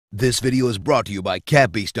This video is brought to you by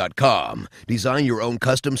CatBeast.com. Design your own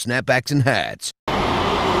custom snapbacks and hats.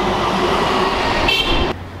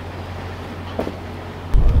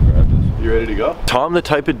 You ready to go? Tom, the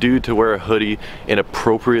type of dude to wear a hoodie in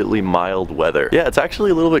appropriately mild weather. Yeah, it's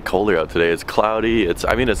actually a little bit colder out today. It's cloudy.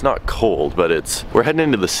 I mean, it's not cold, but we're heading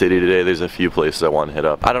into the city today. There's a few places I want to hit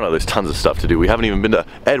up. I don't know, there's tons of stuff to do. We haven't even been to,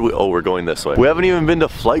 oh, we're going this way. We haven't even been to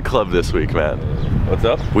Flight Club this week, man. What's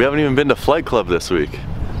up? We haven't even been to Flight Club this week.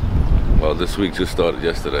 Well, this week just started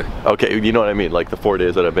yesterday. Okay, you know what I mean, like the 4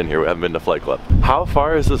 days that I've been here, we haven't been to Flight Club. How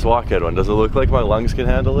far is this walk, Edwin? Does it look like my lungs can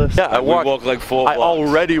handle this? Yeah, we walked like 4 blocks. I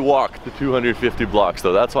already walked the 250 blocks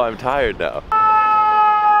though, that's why I'm tired now.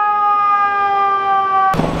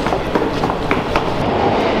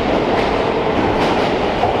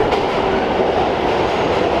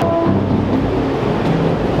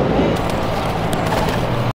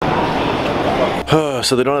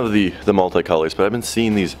 So they don't have the multicolors, but I've been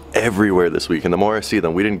seeing these everywhere this week, and the more I see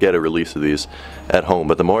them, we didn't get a release of these at home,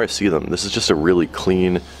 but the more I see them, this is just a really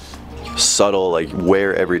clean, subtle, like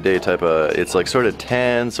wear everyday type of, it's like sort of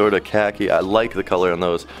tan, sort of khaki. I like the color on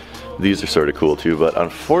those. These are sort of cool too, but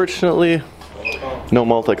unfortunately, no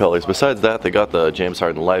multicolors. Besides that, they got the James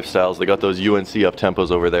Harden Lifestyles, they got those UNC up-tempos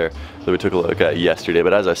over there that we took a look at yesterday,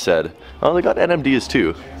 but as I said, oh, they got NMDs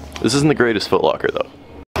too. This isn't the greatest Foot Locker though.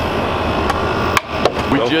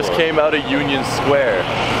 We just came out of Union Square.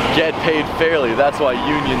 Get paid fairly, that's why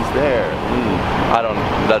Union's there.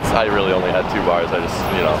 I really only had 2 bars. I just,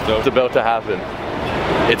 you know, it's about to happen.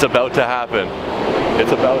 It's about to happen.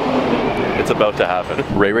 It's about to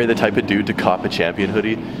happen. Ray the type of dude to cop a Champion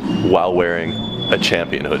hoodie while wearing a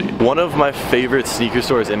Champion hoodie. One of my favorite sneaker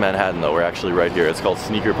stores in Manhattan though, we're actually right here. It's called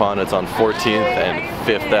Sneaker Pond. It's on 14th and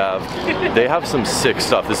 5th Ave. They have some sick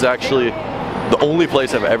stuff. This is actually the only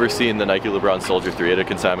place I've ever seen the Nike LeBron Soldier 3 at a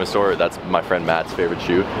consignment store. That's my friend Matt's favorite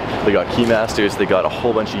shoe. They got Keymasters, they got a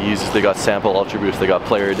whole bunch of Yeezys, they got Sample Ultra Boost, they got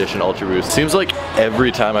Player Edition Ultra Boost. Seems like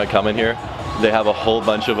every time I come in here, they have a whole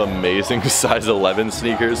bunch of amazing size 11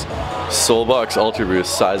 sneakers. Soulbox Ultra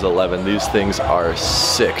Boost, size 11. These things are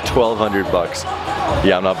sick, 1,200 bucks.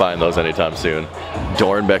 Yeah, I'm not buying those anytime soon.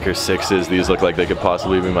 Dornbecker 6s, these look like they could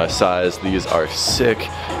possibly be my size. These are sick.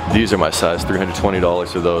 These are my size, $320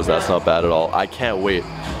 for those. That's not bad at all. I can't wait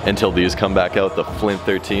until these come back out, the Flint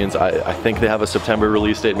 13s. I think they have a September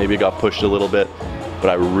release date, maybe it got pushed a little bit, but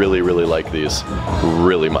I really, really like these,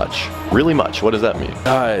 really much. Really much, what does that mean?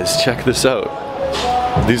 Guys, check this out.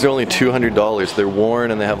 These are only $200. They're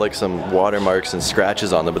worn and they have like some watermarks and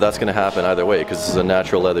scratches on them, but that's gonna happen either way because this is a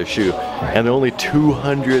natural leather shoe. And they're only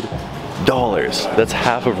 $200. That's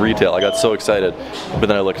half of retail. I got so excited, but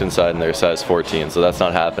then I looked inside and they're size 14, so that's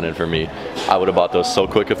not happening for me. I would have bought those so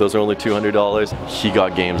quick if those are only $200. He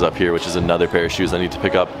got Games up here, which is another pair of shoes. I need to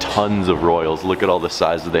pick up tons of Royals. Look at all the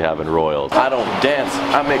sizes they have in Royals. I don't dance,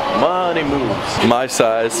 I make money moves. My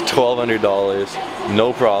size, $1,200,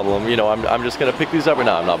 no problem. You know, I'm just gonna pick these up, or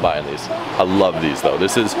no, I'm not buying these. I love these though.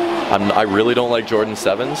 I really don't like Jordan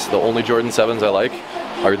 7s. The only Jordan 7s I like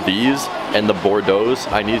are these and the Bordeaux's.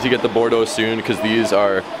 I need to get the Bordeaux soon because these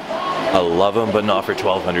are, I love them, but not for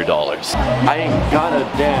 $1,200. I ain't gotta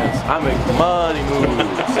dance, I make money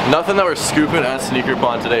moves. Nothing that we're scooping at Sneaker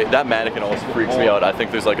Pond today. That mannequin almost freaks me out. I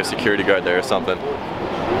think there's like a security guard there or something.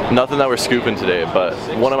 Nothing that we're scooping today, but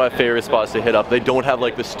one of my favorite spots to hit up. They don't have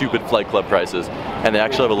like the stupid Flight Club prices, and they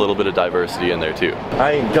actually have a little bit of diversity in there too.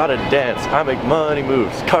 I ain't gotta dance, I make money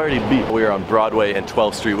moves. Cardi B. We are on Broadway and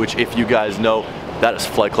 12th Street, which if you guys know, that is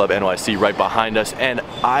Flight Club NYC right behind us, and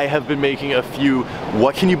I have been making a few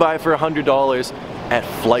what can you buy for $100 at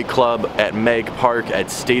Flight Club, at Meg Park,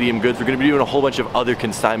 at Stadium Goods. We're gonna be doing a whole bunch of other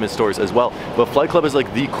consignment stores as well, but Flight Club is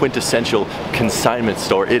like the quintessential consignment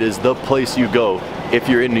store. It is the place you go if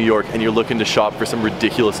you're in New York and you're looking to shop for some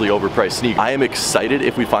ridiculously overpriced sneakers. I am excited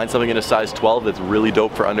if we find something in a size 12 that's really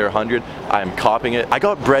dope for under 100. I am copping it. I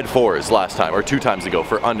got Bread 4s last time, or 2 times ago,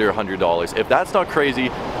 for under $100. If that's not crazy,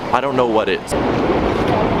 I don't know what is.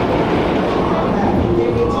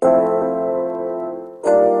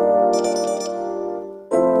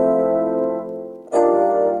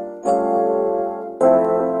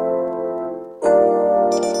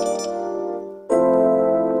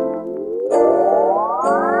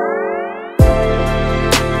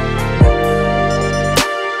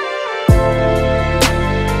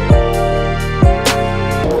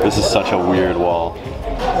 This is such a weird wall.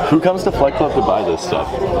 Who comes to Flight Club to buy this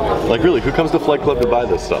stuff? Like really, who comes to Flight Club to buy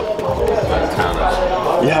this stuff?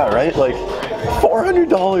 Yeah, right? Like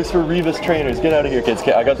 $400 for Revis trainers. Get out of here, kids.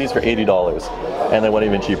 I got these for $80 and they went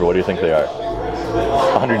even cheaper. What do you think they are?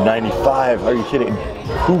 $195. Are you kidding?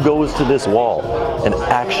 Who goes to this wall and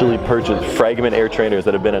actually purchase fragment air trainers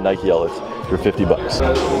that have been at Nike outlets for 50 bucks?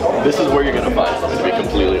 This is where you're gonna find something, to be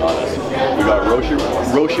completely honest. We got Roshi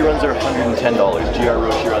runs are $110. GR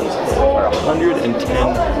Roshi runs are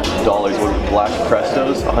 $110. What are black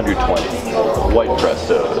Prestos? 120. White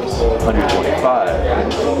Prestos,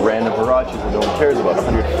 125. Random Hirachis that no one cares about,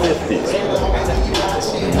 150.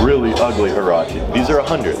 Really ugly Hirachi. These are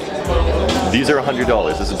 100. These are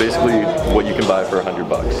 $100. This is basically what you can buy for 100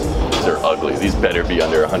 bucks. These are ugly. These better be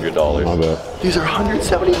under $100. My bad. These are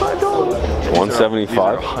 $175. 175?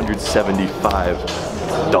 These are $175.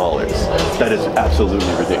 That is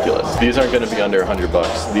absolutely ridiculous. These aren't going to be under 100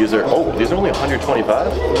 bucks. These are these are only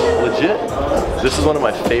 125? Legit? This is one of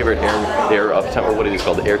my favorite air up tempo. What are these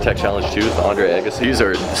called? The Air Tech Challenge 2s, the Andre Agassi. These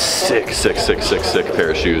are sick pair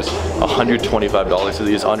of shoes. $125 for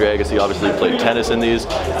these. Andre Agassi obviously played tennis in these,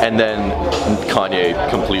 and then Kanye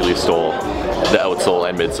completely stole the outsole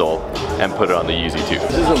and midsole and put it on the Yeezy 2.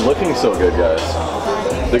 This isn't looking so good, guys.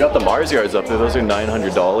 They got the Mars Yards up there. Those are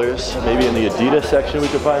 $900. Maybe in the Adidas section we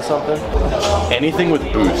could find something. Anything with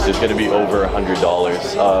Boost is going to be over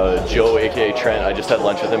 $100. Joe, aka Trent, I just had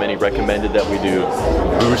lunch with him and he recommended that we do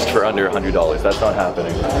Boost for under $100. That's not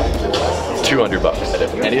happening. 200 bucks. And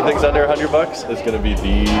if anything's under 100 bucks, it's going to be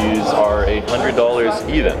these are $100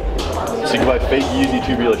 even. So you can buy fake Yeezy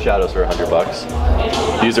tubular shadows for 100 bucks.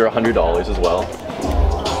 These are $100 as well.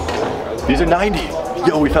 These are 90.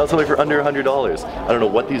 Yo, we found something for under $100. I don't know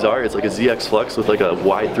what these are. It's like a ZX Flux with like a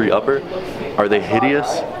wide 3 upper. Are they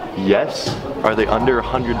hideous? Yes. Are they under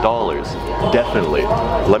 $100? Definitely.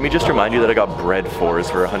 Let me just remind you that I got bread 4s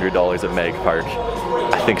for $100 at Mag Park.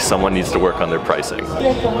 I think someone needs to work on their pricing.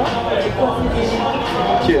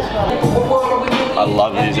 Cheers. I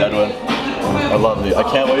love these, Edwin. I love these. I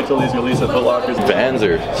can't wait till these release at Foot Lockers. Vans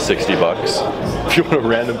are 60 bucks. If you want a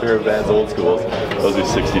random pair of Vans old schools, those are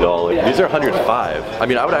 $60. These are 105. I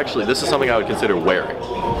mean, I would actually, this is something I would consider wearing.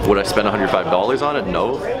 Would I spend $105 on it?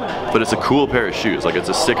 No. But it's a cool pair of shoes. Like, it's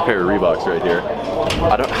a sick pair of Reeboks right here.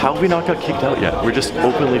 How have we not got kicked out yet? We're just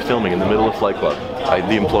openly filming in the middle of Flight Club.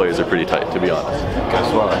 The employees are pretty tight, to be honest.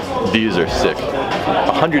 Guess what? These are sick.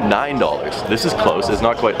 $109. This is close. It's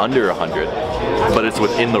not quite under 100, but it's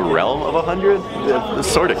within the realm of 100.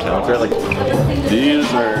 This sort of counts, right? Like, these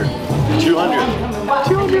are 200.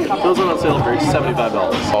 200. Those are on sale for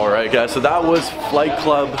 $75. All right, guys. So that was Flight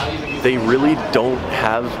Club. They really don't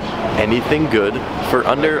have anything good for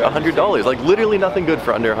under $100. Like, literally nothing good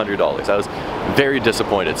for under $100. I was very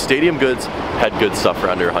disappointed. Stadium Goods had good stuff for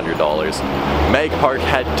under $100. Mag Park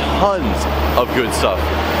had tons of good stuff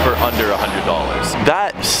for under $100.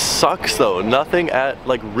 That sucks though. Nothing at,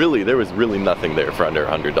 like, really, there was really nothing there for under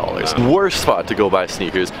 $100. Worst spot to go buy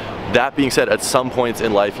sneakers. That being said, at some points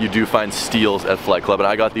in life you do find steals at Flight Club, and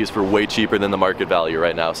I got these for way cheaper than the market value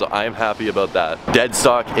right now, so I am happy about that. Dead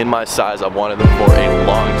stock in my size. I've wanted them for a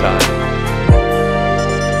long time.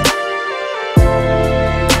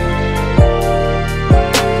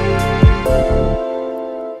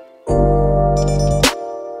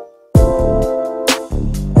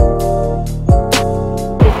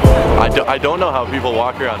 I don't know how people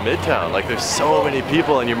walk around Midtown. Like, there's so many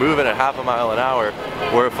people and you're moving at half a mile an hour.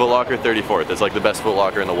 We're at Foot Locker 34th. It's like the best Foot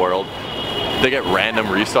Locker in the world. They get random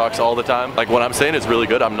restocks all the time. Like, what I'm saying is really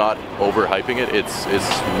good. I'm not overhyping it. It's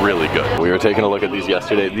really good. We were taking a look at these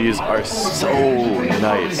yesterday. These are so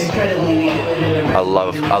nice. I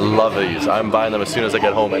love these. I'm buying them as soon as I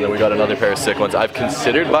get home, and then we got another pair of sick ones. I've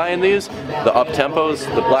considered buying these, the up tempos,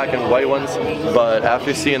 the black and white ones, but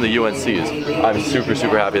after seeing the UNCs, I'm super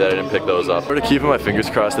happy that I didn't pick those up. I'm sort of keeping my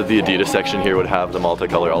fingers crossed that the Adidas section here would have the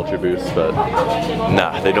multicolor Ultra Boost, but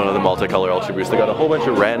nah, they don't have the multicolor Ultra Boost. They got a whole bunch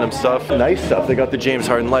of random stuff. Nice stuff. They got the James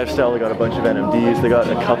Harden Lifestyle, they got a bunch of NMDs, they got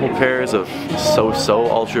a couple pairs of so-so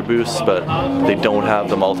Ultra Boosts, but they don't have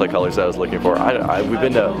the multicolors that I was looking for. We've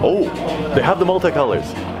been to, oh, they have the multicolors.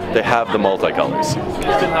 They have the multicolors. You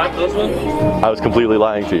didn't have those ones? I was completely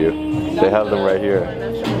lying to you. They have them right here.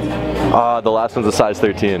 Ah, the last one's a size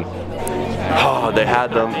 13. Oh, they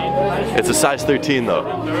had them. It's a size 13 though.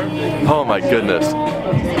 Oh my goodness.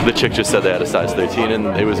 The chick just said they had a size 13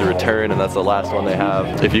 and it was a return, and that's the last one they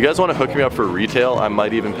have. If you guys want to hook me up for retail, I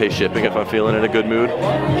might even pay shipping if I'm feeling in a good mood.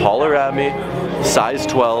 Holler at me. Size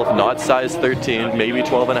 12, not size 13, maybe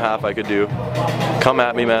 12 and a half I could do. Come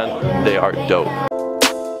at me, man. They are dope.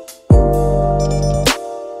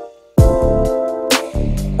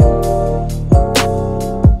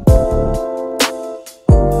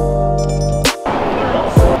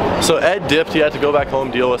 So Ed dipped, he had to go back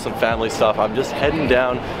home, deal with some family stuff. I'm just heading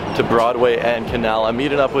down to Broadway and Canal. I'm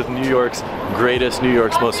meeting up with New York's greatest, New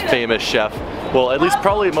York's most famous chef, well, at least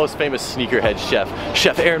probably most famous sneakerhead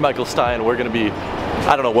Chef Aaron Michael Stein. We're gonna be,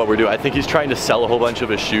 I don't know what we're doing. I think he's trying to sell a whole bunch of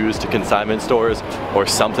his shoes to consignment stores or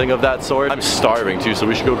something of that sort. I'm starving too, so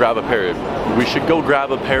we should go grab a pair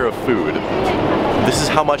of food. This is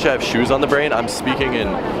how much I have shoes on the brain. I'm speaking in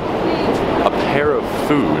a pair of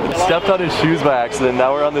food. Stepped on his shoes by accident.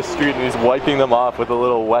 Now we're on the street and he's wiping them off with a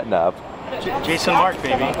little wet nap. Jason Mark,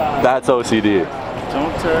 baby. That's OCD.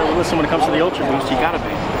 Don't listen when it comes to the Ultra Boost. You gotta be.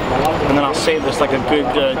 And then I'll say this like a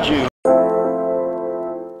good Jew.